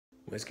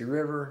Whiskey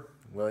River,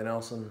 Willie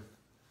Nelson,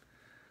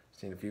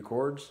 seen a few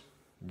chords.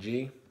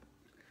 G,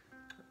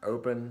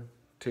 open,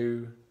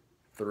 2,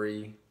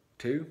 3,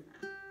 2.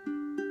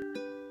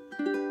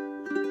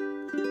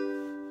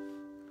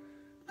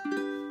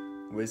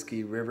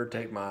 Whiskey River,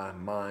 take my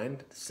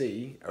mind.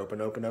 C, open,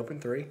 open, open,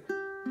 3.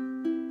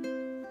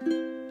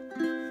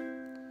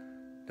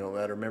 Don't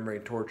let her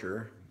memory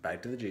torture.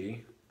 Back to the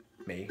G,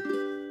 me.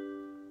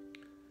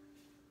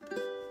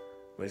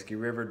 Whiskey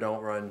River,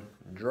 don't run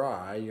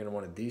dry. You're gonna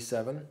want a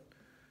D7,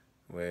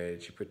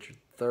 which you put your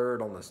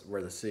third on this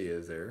where the C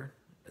is there,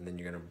 and then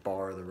you're gonna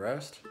bar the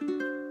rest.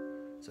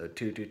 So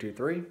 2, 2, 2,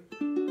 3.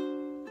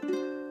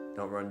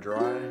 Don't run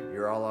dry.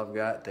 You're all I've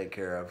got. Take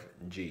care of.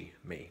 G,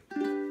 me.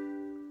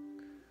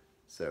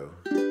 So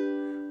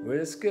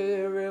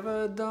Whiskey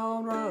River,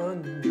 don't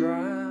run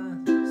dry.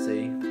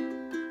 C.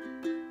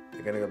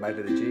 You're gonna go back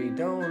to the G.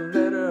 Don't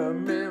let her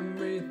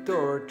memory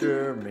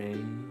torture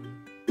me.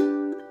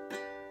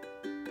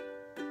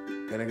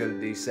 Gonna go to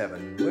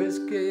D7.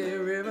 Whiskey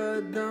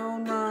River,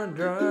 don't run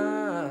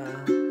dry.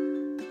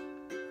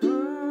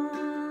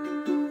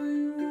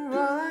 Oh,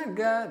 I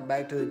got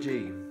back to the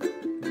G.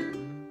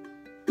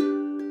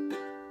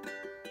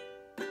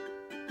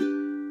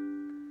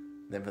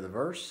 Then for the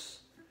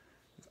verse,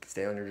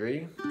 stay on your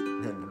G.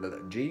 Then for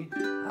the G.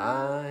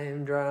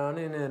 I'm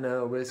drowning in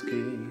a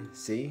whiskey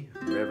sea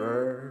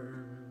river.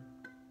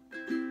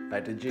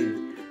 Back to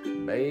G.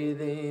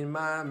 Bathing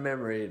my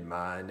memoried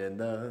mind in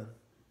the.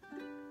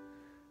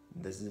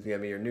 This is gonna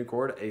be your new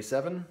chord,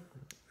 A7.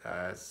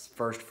 It's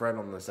first fret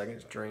on the second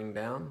string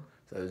down.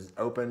 So it's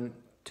open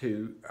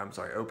 2,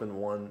 open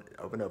 1,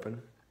 open,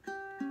 open.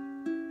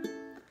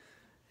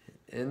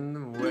 In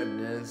the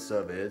wetness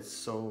of its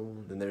soul.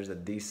 Then there's a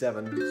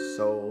D7,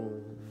 soul.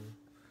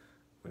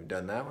 We've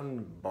done that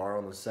one, bar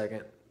on the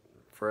second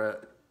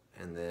fret,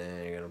 and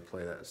then you're gonna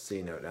play that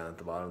C note down at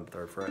the bottom of the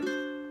 3rd fret.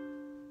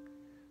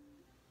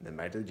 Then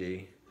back to the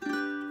G.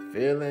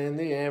 Feeling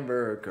the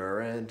amber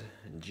current,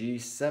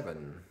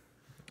 G7.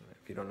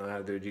 If you don't know how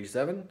to do a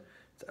G7,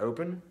 it's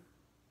open,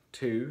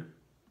 2,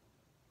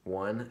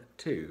 1,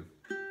 2.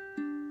 I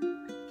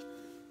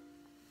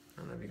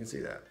don't know if you can see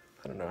that.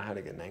 I don't know how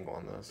to get an angle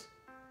on this.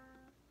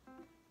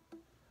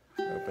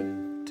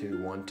 Open,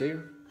 2, 1,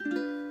 2.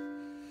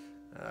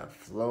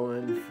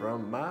 Flowing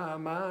from my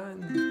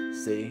mind,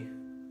 C,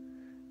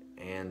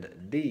 and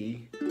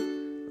D.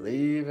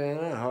 Leaving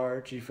a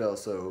heart she felt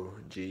so,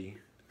 G,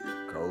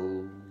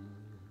 cold.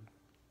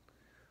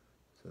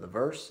 So the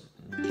verse,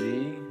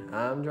 G,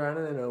 I'm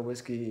drowning in a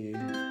whiskey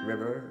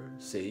river,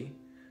 C,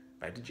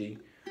 back to G.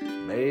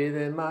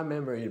 Bathing my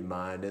memory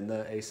mind in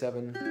the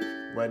A7,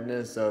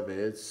 wetness of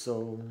its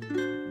soul,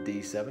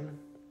 D7.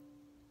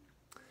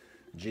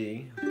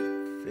 G,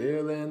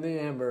 feeling the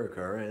amber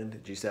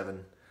current,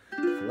 G7.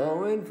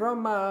 Flowing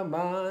from my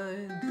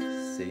mind,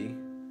 C,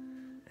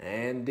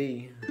 and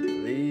D.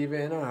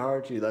 Leaving a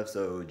heart you left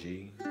so,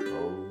 G,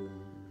 cold.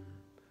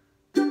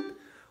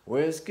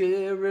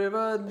 Whiskey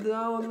River,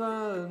 don't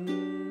run.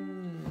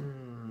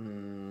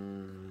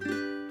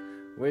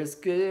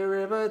 Whiskey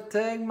River,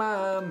 take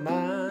my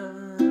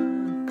mind.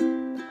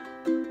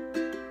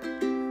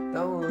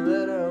 Don't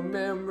let a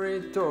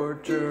memory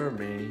torture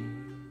me.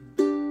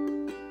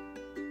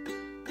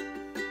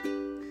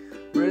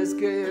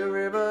 Whiskey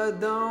River,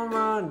 don't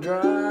run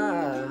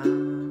dry.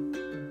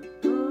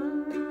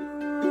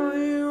 Oh,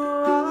 you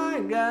all I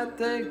got,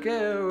 take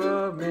care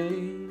of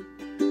me.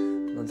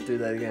 Let's do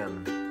that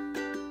again.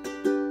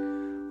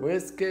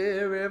 Whiskey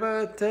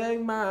River,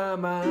 take my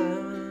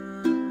mind.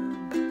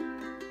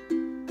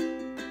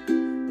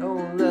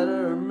 Don't let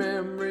her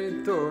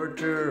memory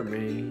torture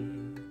me.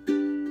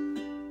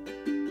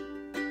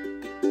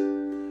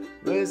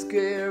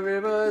 Whiskey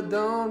River,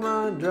 don't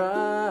run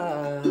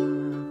dry.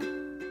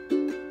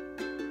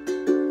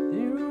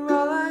 You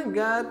all I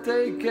got,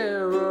 take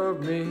care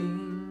of me.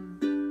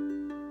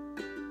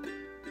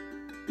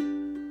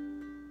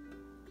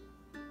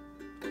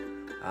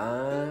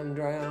 I'm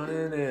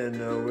drowning in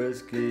a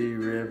whiskey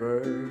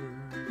river,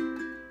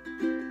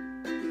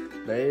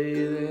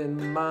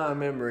 bathing my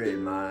memory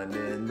mind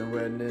in the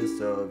wetness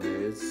of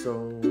its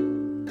soul,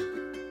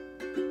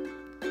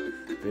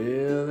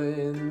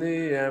 feeling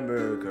the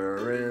amber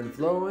current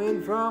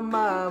flowing from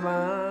my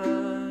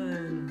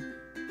mind,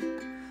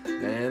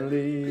 and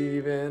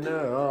leaving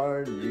a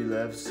heart you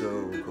left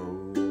so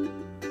cold.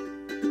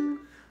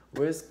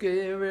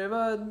 Whiskey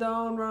River,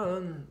 don't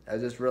run. I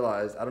just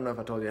realized, I don't know if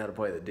I told you how to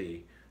play the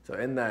D. So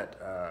in that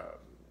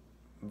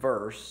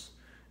verse,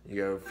 you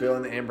go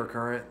feeling the amber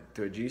current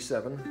to a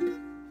G7,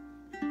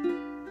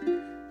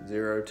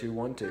 0, 2,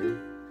 1, 2.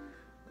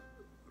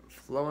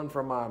 Flowing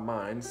from my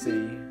mind, C,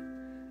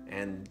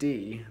 and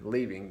D,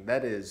 leaving.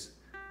 That is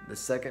the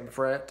 2nd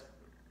fret,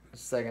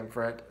 2nd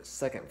fret,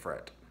 2nd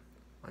fret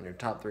on your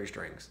top 3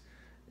 strings.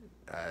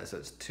 So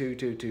it's 2,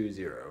 2, 2,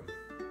 0.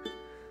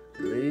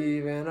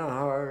 Leaving a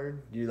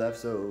heart you left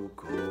so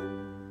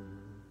cold.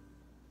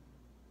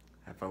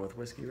 Have fun with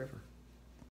Whiskey River.